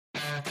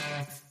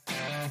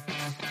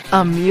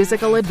A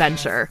musical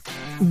adventure.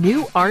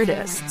 New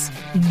artists,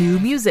 new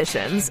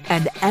musicians,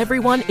 and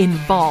everyone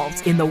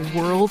involved in the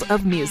world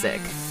of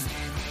music.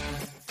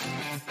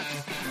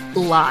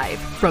 Live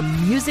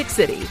from Music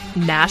City,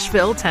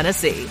 Nashville,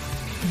 Tennessee.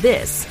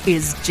 This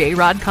is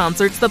Jrod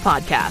Concerts, the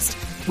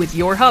podcast, with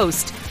your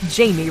host,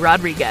 Jamie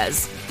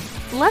Rodriguez.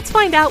 Let's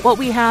find out what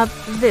we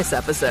have this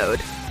episode.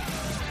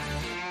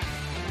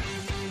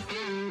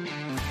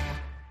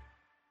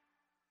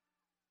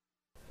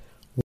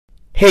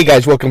 Hey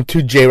guys, welcome to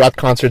Jrod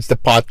Concerts, the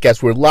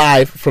podcast. We're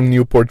live from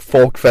Newport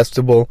Folk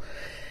Festival.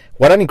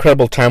 What an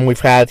incredible time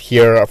we've had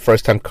here, our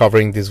first time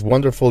covering this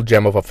wonderful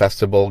gem of a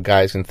festival,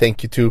 guys. And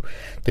thank you to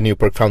the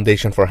Newport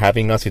Foundation for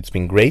having us. It's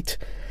been great.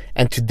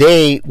 And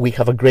today we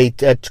have a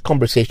great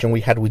conversation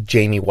we had with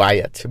Jaime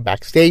Wyatt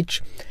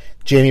backstage.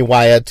 Jaime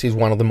Wyatt is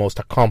one of the most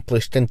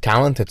accomplished and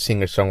talented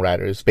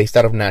singer-songwriters based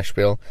out of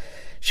Nashville.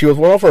 She was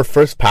one of our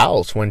first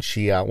pals when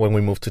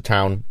we moved to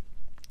town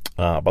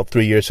about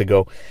 3 years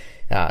ago.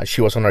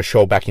 She was on our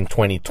show back in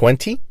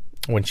 2020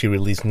 when she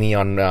released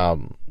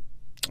Neon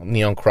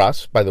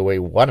Cross. By the way,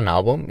 what an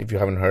album. If you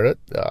haven't heard it,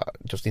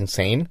 just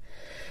insane.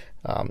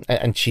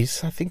 And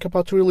she's, I think,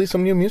 about to release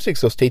some new music,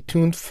 so stay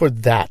tuned for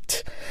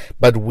that.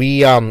 But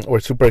we're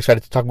super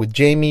excited to talk with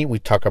Jaime. We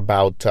talk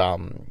about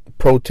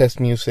protest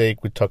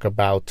music. We talk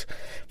about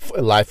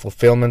life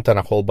fulfillment and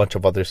a whole bunch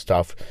of other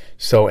stuff.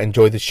 So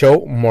enjoy the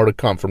show. More to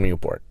come from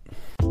Newport.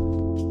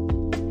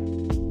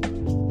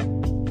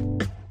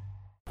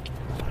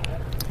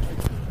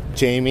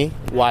 Jaime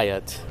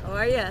Wyatt. How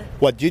are you?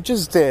 What you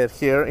just did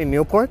here in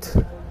Newport,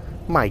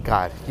 my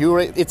God,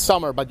 it's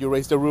summer, but you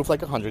raised the roof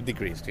like 100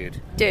 degrees,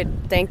 dude.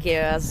 Dude, thank you.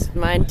 That's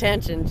my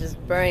intention. Just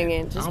bring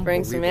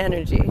some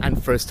energy.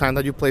 And first time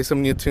that you play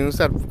some new tunes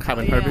that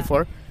haven't heard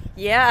before?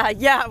 Yeah.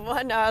 I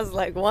was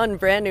like one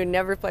brand new,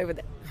 never played with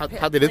it.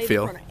 How did it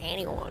feel? In front of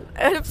anyone.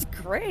 It was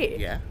great.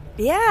 Yeah.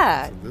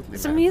 Yeah. Absolutely,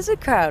 it's a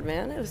music crowd,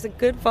 man. It was a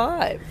good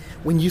vibe.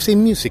 When you say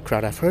music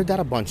crowd, I've heard that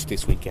a bunch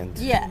this weekend.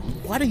 Yeah.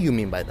 What do you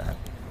mean by that?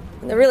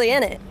 They're really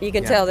in it. You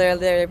can tell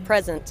they're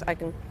present. I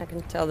can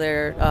tell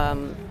they're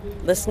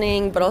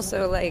listening, but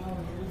also like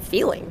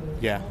feeling.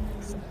 Yeah.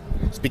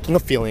 Speaking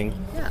of feeling,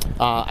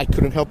 I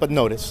couldn't help but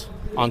notice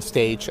on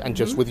stage and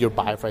just with your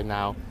vibe right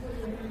now.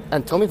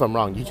 And tell me if I'm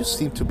wrong. You just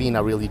seem to be in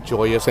a really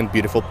joyous and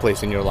beautiful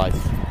place in your life.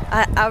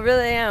 I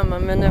really am.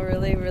 I'm in a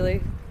really,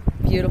 really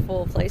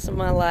beautiful place in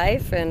my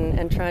life,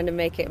 and trying to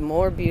make it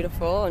more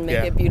beautiful and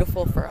make it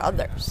beautiful for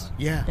others.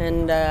 Yeah.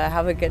 And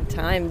have a good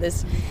time.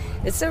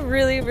 It's a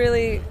really,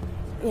 really,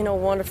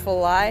 wonderful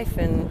life,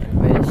 and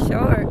it's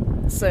short.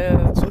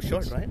 So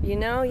short, right?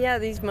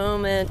 These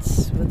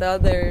moments with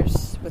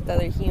others, with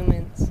other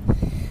humans,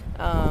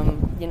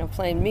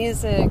 playing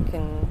music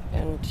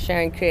and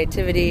sharing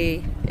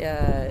creativity.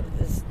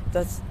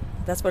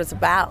 That's what it's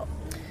about.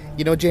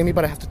 Jaime,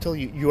 but I have to tell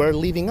you, you are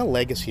leaving a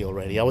legacy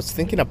already. I was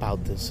thinking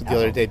about this the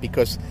other day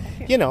because,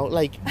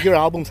 your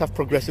albums have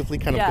progressively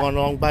kind of gone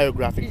along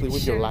biographically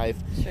with your life.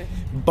 Sure.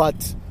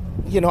 But,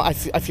 I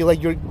feel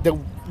like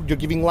you're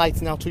giving light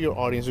now to your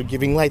audience. You're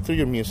giving light through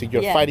your music.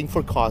 You're fighting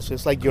for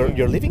causes. Like,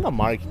 you're leaving a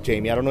mark,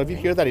 Jaime. I don't know if you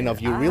hear that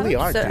enough. You really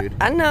are, dude.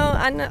 I know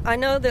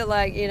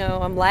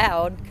that, I'm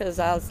loud because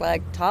I was,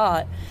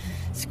 taught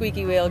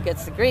squeaky wheel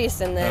gets the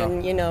grease, and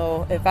then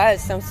if I had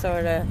some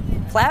sort of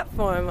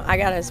platform, I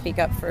gotta speak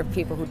up for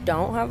people who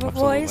don't have a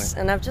voice.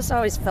 And I've just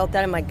always felt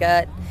that in my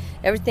gut.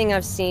 Everything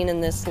I've seen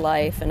in this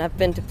life, and I've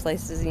been to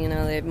places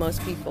that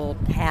most people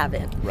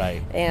haven't.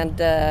 Right. And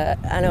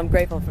I'm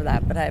grateful for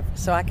that. But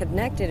I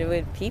connected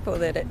with people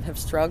that have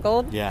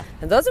struggled. Yeah.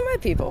 And those are my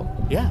people.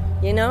 Yeah.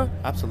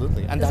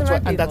 Absolutely. And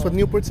that's what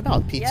Newport's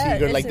about. PT,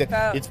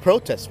 it's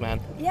protest,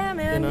 man. Yeah,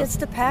 man. It's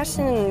the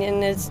passion,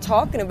 and it's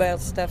talking about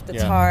stuff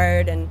that's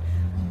hard, and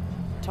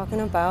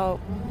talking about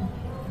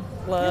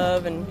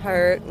love and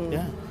hurt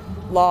and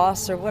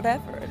loss or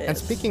whatever it is. And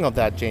speaking of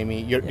that,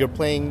 Jaime, you're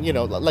playing,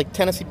 like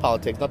Tennessee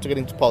politics, not to get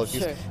into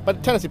politics,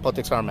 but Tennessee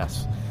politics are a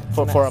mess.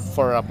 For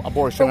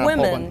abortion. For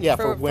women.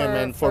 For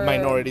women, for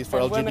minorities, for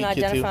LGBTQ. Women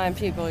identifying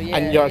people,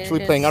 And you're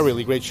actually playing a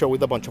really great show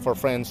with a bunch of our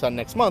friends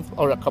next month,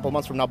 or a couple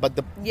months from now. But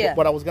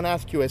what I was going to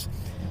ask you is,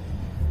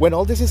 when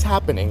all this is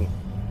happening,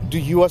 do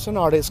you as an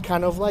artist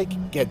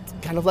get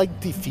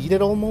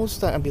defeated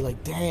almost and be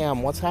like,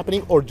 damn, what's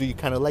happening? Or do you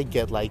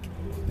get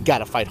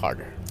gotta fight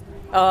harder?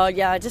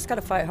 I just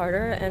gotta fight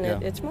harder, and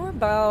it's more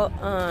about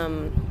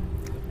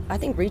I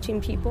think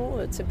reaching people.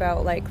 It's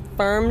about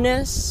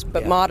firmness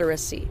but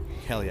moderacy.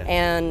 Hell yeah.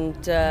 And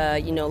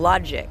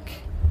logic.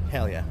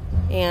 Hell yeah.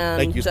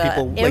 And use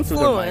people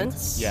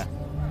influence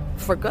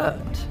for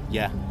good.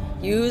 Yeah.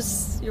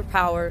 Use your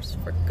powers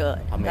for good.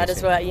 Amazing. That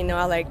is what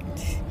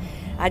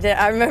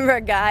I remember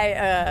a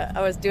guy,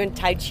 I was doing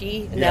Tai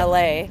Chi in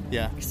LA.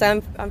 Yeah. Because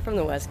I'm from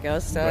the West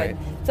Coast, so I've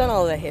done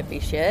all the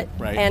hippie shit.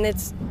 Right. And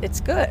it's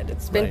good.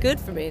 It's been good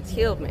for me. It's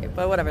healed me.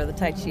 But whatever, the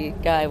Tai Chi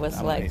guy was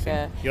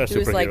you're a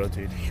superhero,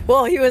 dude.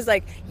 Well, he was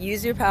like,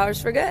 use your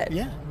powers for good.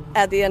 Yeah.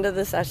 At the end of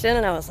the session,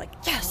 and I was like,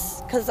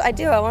 yes, because I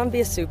want to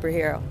be a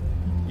superhero.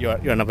 You're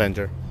an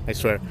Avenger. I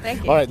swear.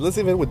 Thank you. All right, let's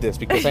leave it with this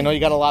because I know you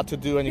got a lot to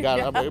do and you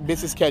got a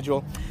busy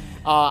schedule.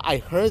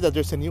 I heard that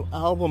there's a new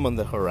album on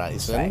the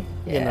horizon. Right.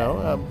 You Yeah.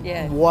 know,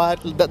 Yeah.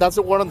 That's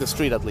the word on the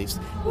street, at least.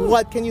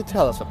 What can you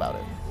tell us about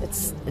it?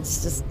 It's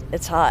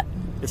hot.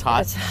 It's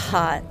hot. It's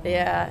hot,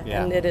 yeah.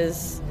 And it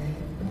is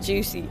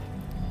juicy.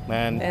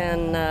 Man.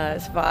 And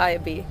it's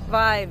vibey.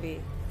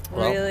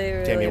 Well,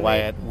 Really Jaime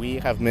Wyatt, we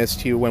have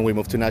missed you. When we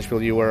moved to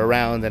Nashville, you were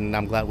around, and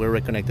I'm glad we're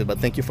reconnected. But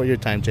thank you for your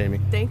time, Jamie.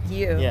 Thank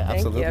you. Yeah, Thank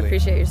absolutely. you. I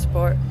appreciate your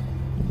support.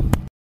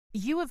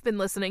 You have been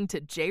listening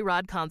to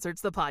Jrod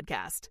Concerts, the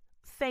podcast.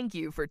 Thank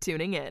you for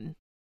tuning in.